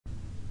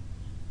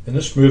In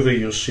this movie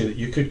you'll see that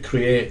you could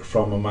create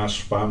from a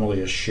mask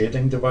family a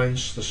shading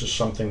device. This is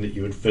something that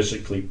you would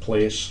physically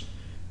place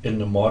in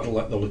the model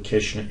at the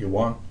location that you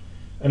want,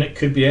 and it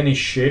could be any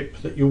shape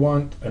that you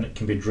want, and it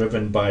can be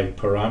driven by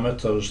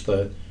parameters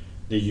that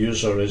the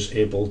user is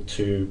able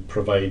to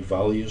provide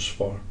values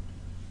for.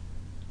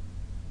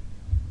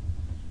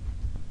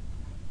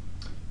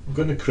 I'm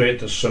going to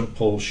create a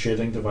simple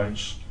shading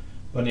device.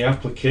 On the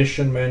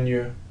application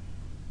menu,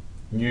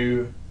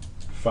 new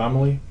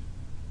family,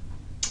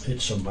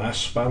 it's a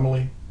mask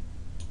family,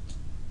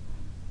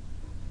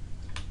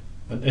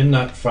 and in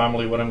that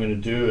family what I'm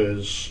going to do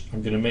is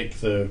I'm going to make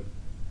the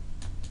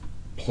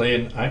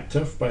plane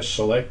active by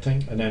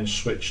selecting and then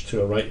switch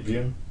to a right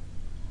view.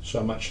 So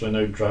I'm actually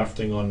now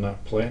drafting on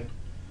that plane.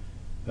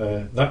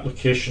 That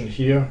location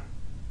here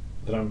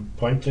that I'm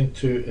pointing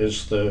to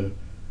is the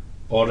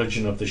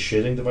origin of the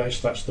shading device.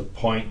 That's the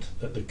point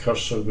that the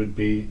cursor would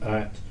be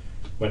at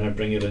when I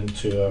bring it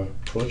into a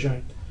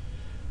project.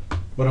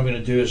 What I'm going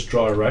to do is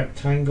draw a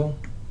rectangle.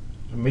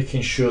 I'm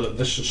making sure that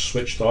this is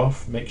switched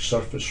off, make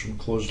surface from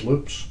closed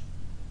loops,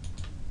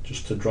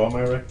 just to draw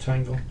my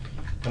rectangle.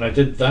 And I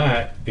did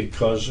that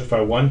because if I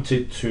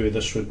wanted to,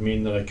 this would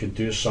mean that I could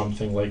do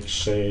something like,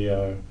 say,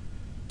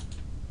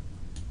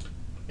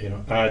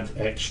 add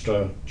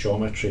extra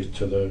geometry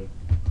to the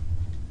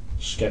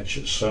sketch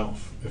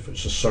itself. If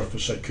it's a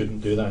surface, I couldn't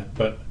do that.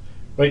 But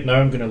right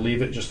now I'm going to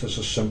leave it just as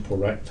a simple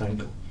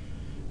rectangle.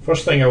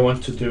 First thing I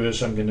want to do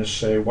is I'm going to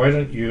say, why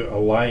don't you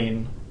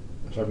align,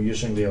 if I'm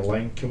using the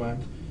align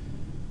command,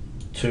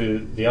 to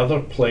the other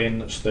plane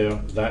that's there,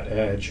 that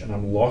edge, and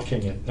I'm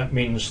locking it. That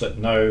means that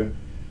now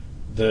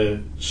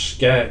the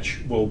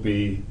sketch will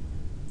be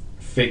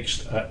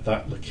fixed at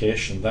that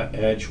location. That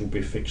edge will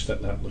be fixed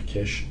at that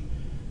location.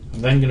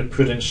 I'm then going to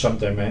put in some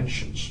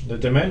dimensions. The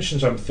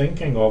dimensions I'm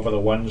thinking of are the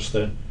ones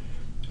that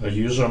a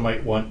user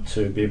might want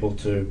to be able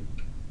to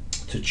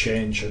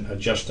change in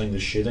adjusting the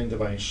shading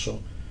device.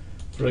 So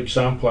for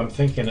example, I'm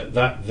thinking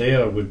that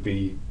there would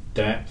be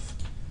depth.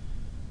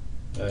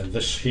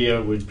 This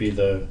here would be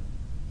the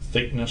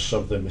thickness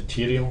of the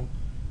material,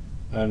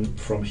 and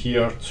from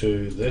here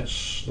to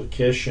this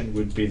location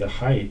would be the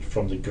height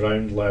from the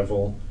ground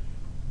level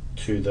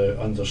to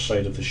the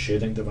underside of the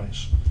shading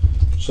device.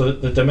 So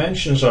the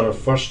dimensions are a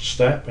first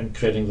step in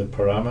creating the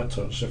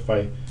parameters. If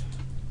I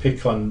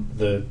pick on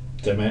the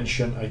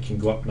dimension, I can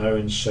go up now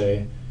and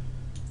say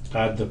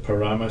add the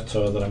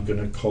parameter that I'm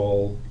going to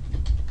call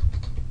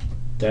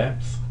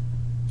depth.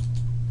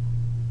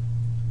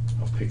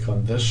 I'll pick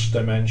on this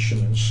dimension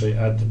and say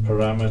add the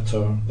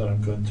parameter that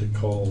I'm going to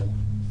call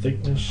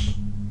thickness.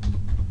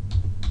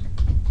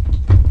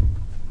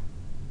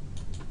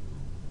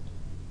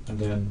 And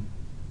then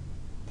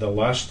the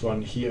last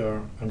one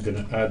here, I'm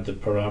going to add the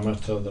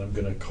parameter that I'm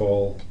going to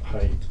call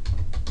height.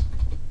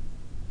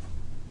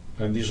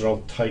 And these are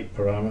all type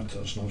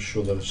parameters, and I'll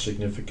show the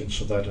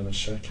significance of that in a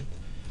second.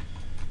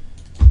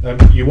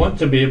 You want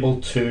to be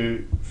able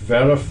to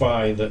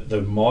verify that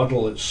the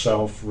model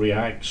itself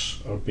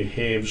reacts or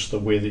behaves the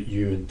way that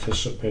you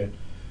anticipate.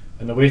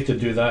 And the way to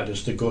do that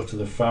is to go to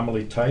the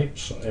family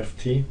types, or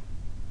FT.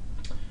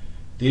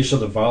 These are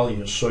the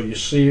values. So you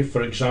see,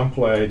 for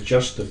example, I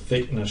adjust the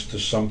thickness to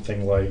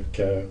something like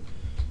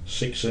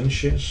 6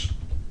 inches,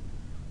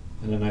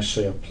 and then I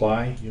say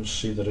apply. You'll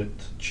see that it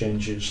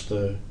changes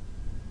the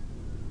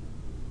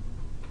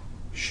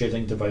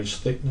shading device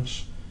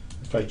thickness.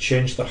 If I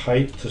change the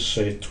height to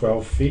say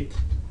 12 feet,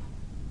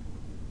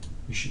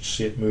 you should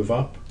see it move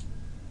up.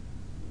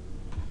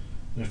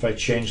 And if I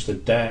change the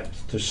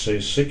depth to say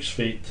 6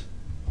 feet,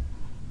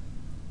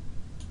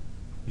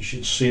 you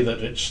should see that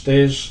it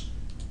stays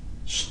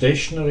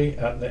stationary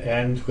at the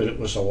end where it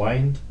was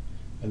aligned,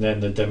 and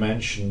then the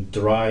dimension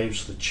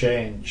drives the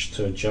change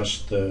to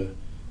adjust the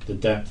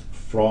depth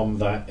from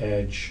that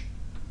edge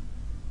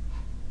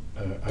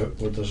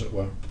outward, as it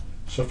were.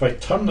 So if I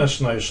turn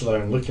this now so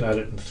that I'm looking at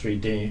it in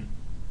 3D,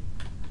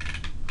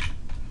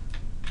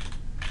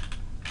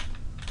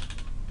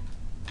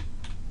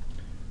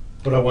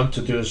 what I want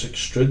to do is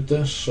extrude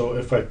this. So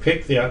if I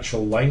pick the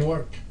actual line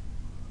work,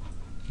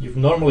 you've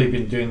normally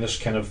been doing this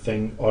kind of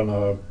thing on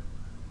a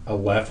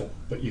level,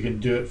 but you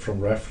can do it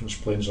from reference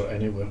planes or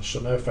anywhere.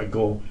 So now if I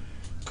go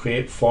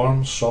create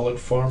form, solid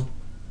form,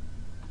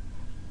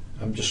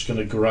 I'm just going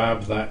to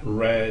grab that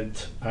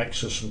red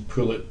axis and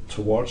pull it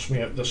towards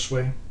me out this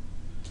way.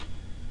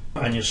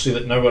 And you see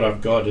that now what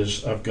I've got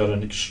is I've got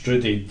an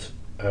extruded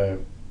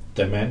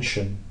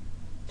dimension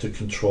to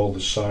control the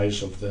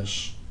size of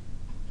this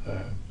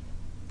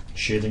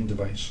shading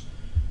device.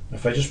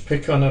 If I just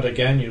pick on it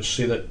again, you'll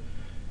see that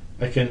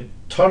I can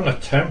turn a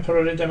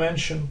temporary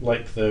dimension,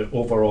 like the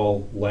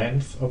overall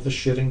length of the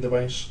shading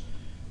device,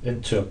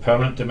 into a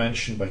permanent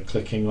dimension by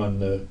clicking on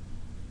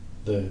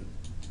the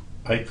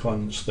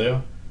icons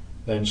there,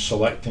 then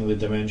selecting the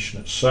dimension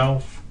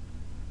itself,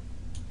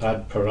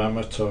 add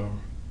parameter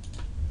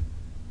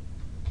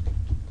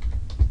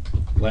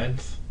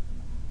length.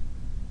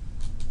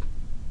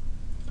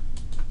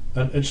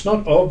 And it's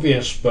not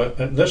obvious, but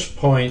at this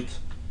point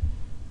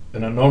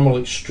in a normal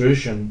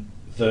extrusion,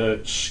 the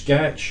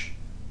sketch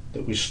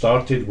that we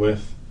started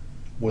with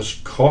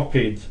was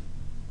copied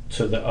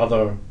to the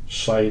other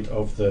side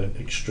of the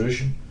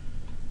extrusion,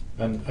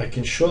 and I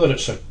can show that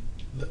it's a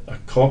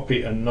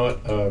copy and not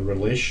a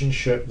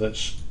relationship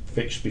that's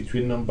fixed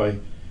between them by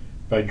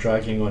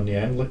dragging on the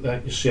end like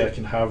that. You see I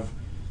can have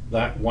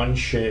that one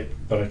shape,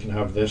 but I can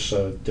have this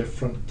a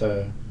different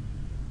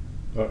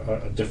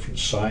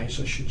size,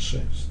 I should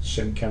say. It's the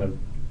same kind of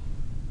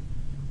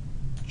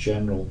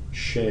general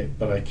shape,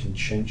 but I can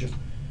change it.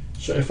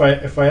 So if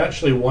I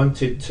actually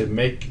wanted to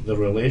make the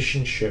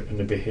relationship and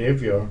the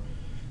behavior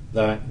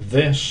that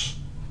this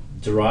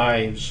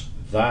drives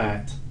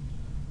that,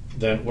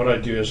 then what I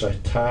do is I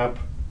tab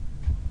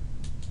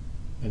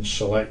and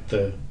select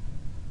the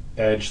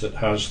edge that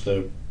has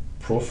the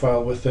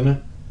profile within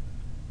it,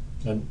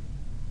 and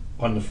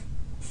on the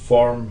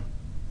form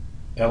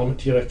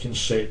element here I can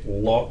say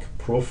lock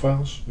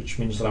profiles, which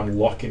means that I'm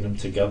locking them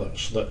together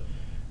so that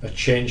a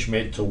change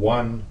made to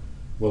one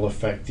will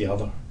affect the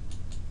other.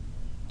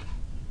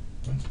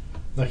 Right.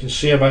 I can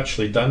see I've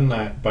actually done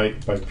that by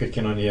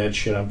picking on the edge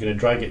here. I'm going to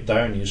drag it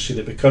down. You see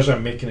that because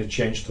I'm making a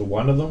change to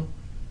one of them,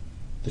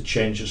 the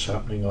change is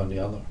happening on the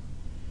other.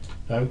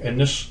 Now in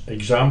this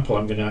example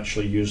I'm going to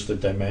actually use the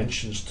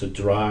dimensions to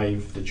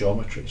drive the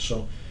geometry,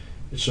 so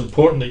it's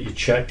important that you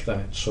check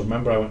that. So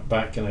remember I went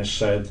back and I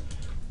said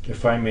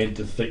if I made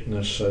the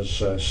thickness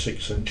as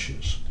 6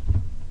 inches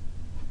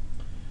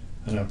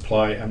and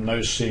apply, I'm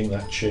now seeing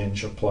that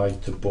change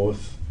applied to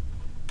both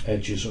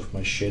edges of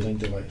my shading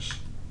device.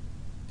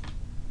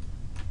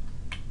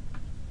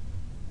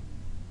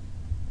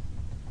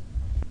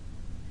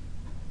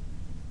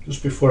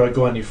 Just before I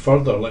go any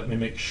further, let me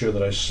make sure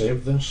that I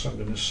save this. I'm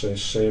going to say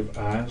save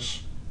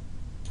as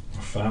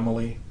a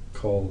family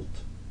called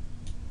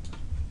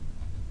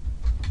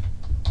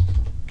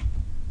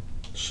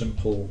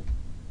simple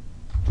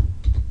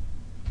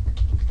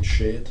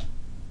shade.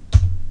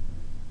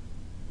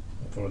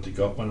 I've already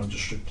got one, I'm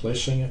just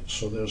replacing it.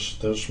 So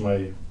there's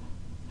my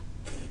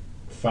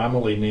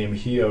family name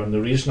here, and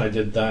the reason I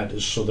did that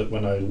is so that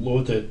when I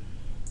load it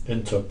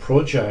into a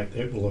project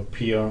it will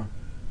appear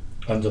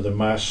under the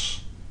mass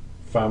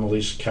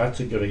families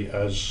category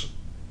as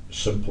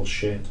simple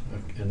shade,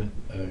 and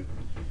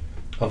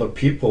other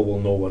people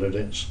will know what it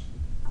is,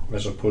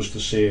 as opposed to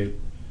say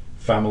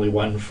family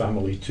 1,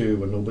 family 2,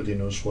 where nobody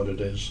knows what it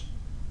is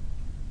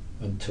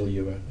until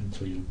you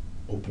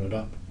open it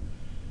up.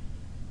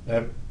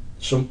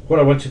 So what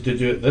I wanted to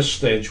do at this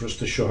stage was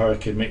to show how I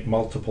could make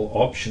multiple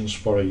options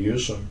for a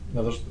user.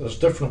 Now there's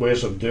different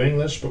ways of doing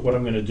this, but what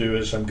I'm going to do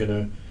is I'm going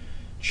to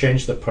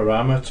change the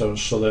parameters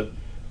so that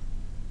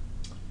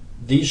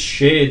these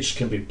shades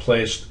can be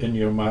placed in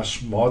your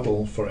mass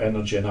model for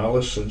energy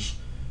analysis,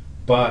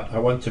 but I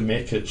want to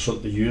make it so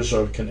that the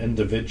user can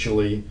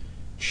individually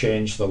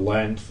change the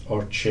length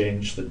or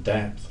change the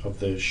depth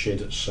of the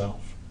shade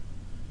itself.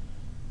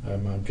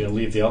 I'm going to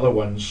leave the other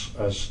ones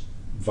as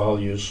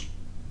values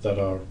that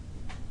are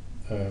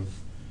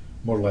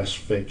more or less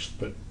fixed,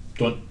 but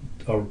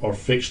or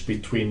fixed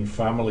between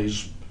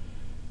families,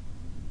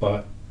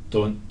 but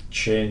don't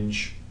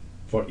change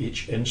for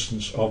each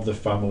instance of the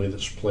family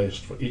that's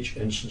placed, for each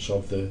instance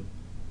of the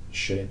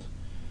shade.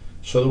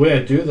 So the way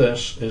I do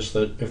this is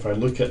that if I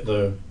look at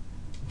the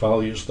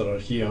values that are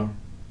here,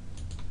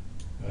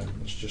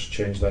 let's just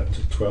change that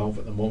to 12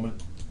 at the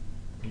moment,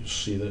 you'll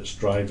see that it's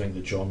driving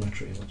the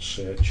geometry. Let's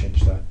say I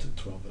change that to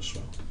 12 as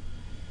well.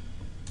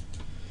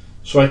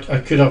 So I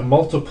could have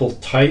multiple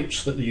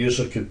types that the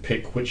user could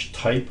pick which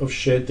type of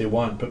shade they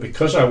want, but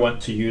because I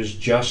want to use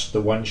just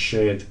the one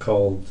shade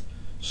called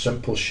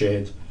simple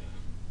shade,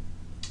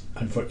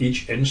 and for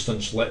each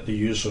instance let the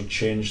user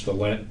change the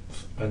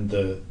length and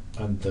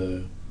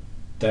the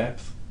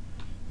depth,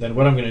 then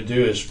what I'm going to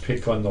do is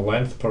pick on the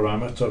length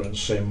parameter and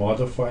say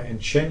modify and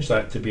change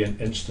that to be an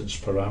instance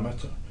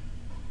parameter.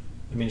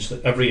 It means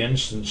that every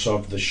instance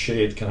of the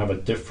shade can have a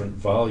different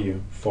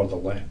value for the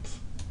length.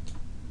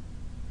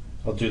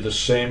 I'll do the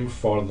same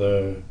for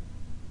the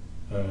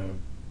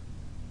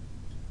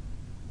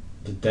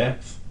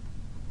depth.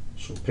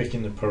 So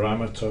picking the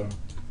parameter,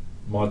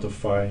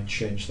 modify,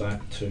 change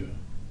that to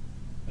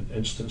an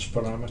instance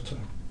parameter.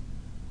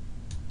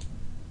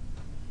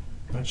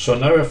 Right, so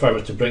now if I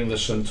were to bring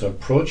this into a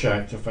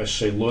project, if I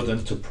say load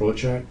into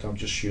project, I'll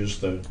just use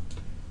the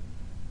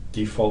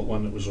default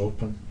one that was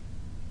open.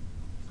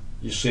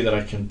 You see that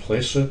I can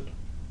place it.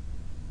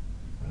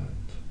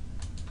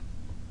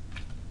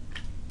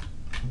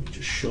 Let me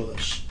just show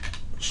this.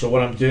 So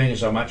what I'm doing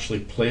is I'm actually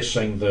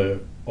placing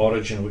the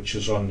origin, which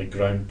is on the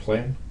ground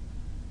plane,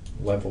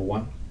 level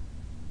 1.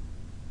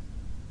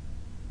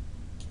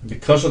 And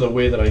because of the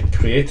way that I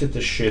created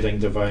the shading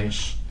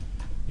device,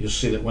 you'll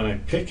see that when I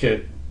pick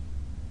it,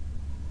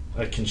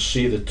 I can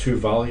see the two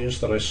values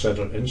that I said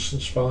are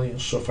instance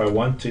values. So if I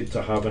wanted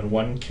to have in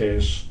one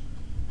case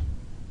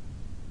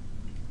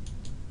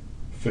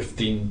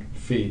 15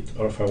 feet,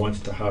 or if I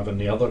wanted to have in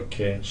the other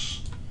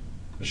case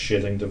a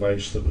shading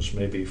device that was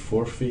maybe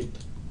 4 feet,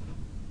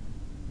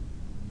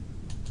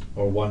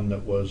 or one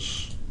that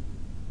was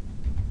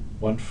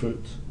 1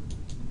 foot,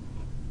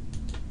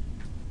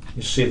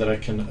 you see that I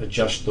can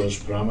adjust those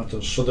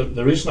parameters. So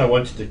the reason I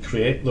wanted to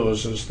create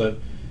those is that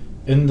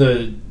in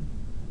the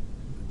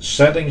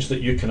settings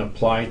that you can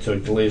apply to a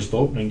glazed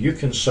opening, you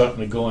can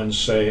certainly go and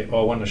say,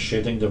 oh, I want a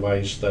shading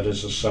device that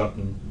is a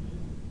certain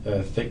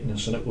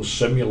thickness, and it will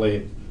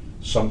simulate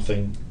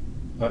something,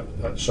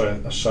 a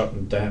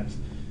certain depth,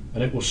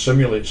 and it will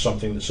simulate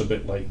something that's a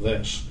bit like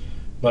this.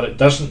 But it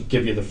doesn't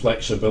give you the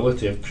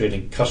flexibility of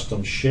creating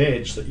custom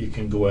shades that you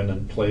can go in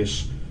and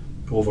place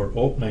over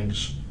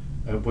openings,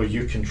 where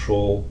you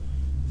control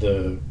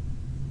the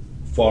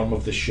form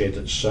of the shade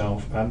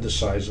itself and the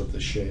size of the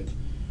shade.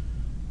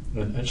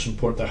 And it's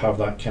important to have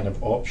that kind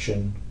of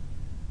option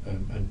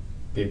and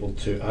be able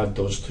to add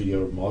those to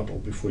your model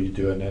before you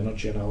do an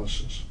energy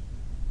analysis.